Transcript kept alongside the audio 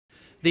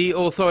The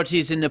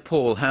authorities in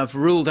Nepal have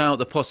ruled out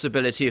the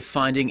possibility of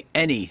finding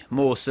any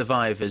more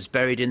survivors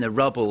buried in the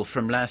rubble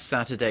from last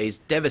Saturday's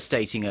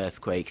devastating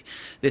earthquake.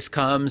 This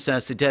comes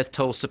as the death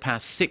toll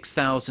surpassed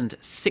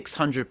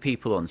 6,600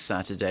 people on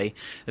Saturday.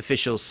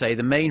 Officials say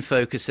the main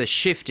focus has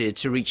shifted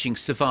to reaching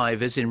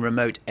survivors in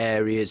remote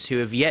areas who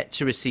have yet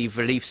to receive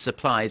relief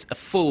supplies a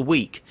full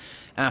week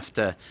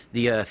after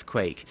the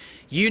earthquake.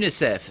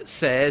 UNICEF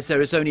says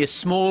there is only a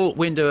small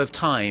window of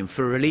time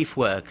for relief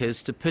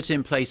workers to put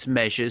in place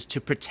measures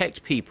to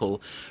protect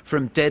people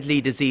from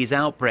deadly disease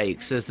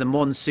outbreaks, as the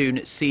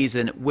monsoon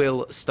season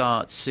will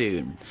start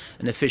soon.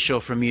 An official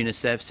from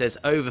UNICEF says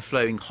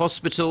overflowing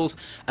hospitals,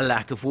 a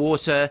lack of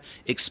water,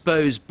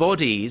 exposed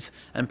bodies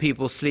and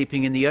people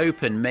sleeping in the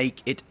open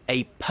make it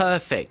a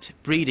perfect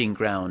breeding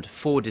ground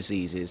for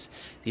diseases.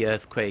 The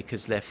earthquake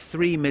has left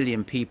 3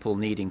 million people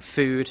needing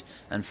food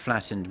and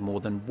flattened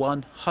more than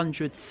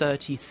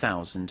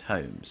 130,000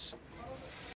 homes.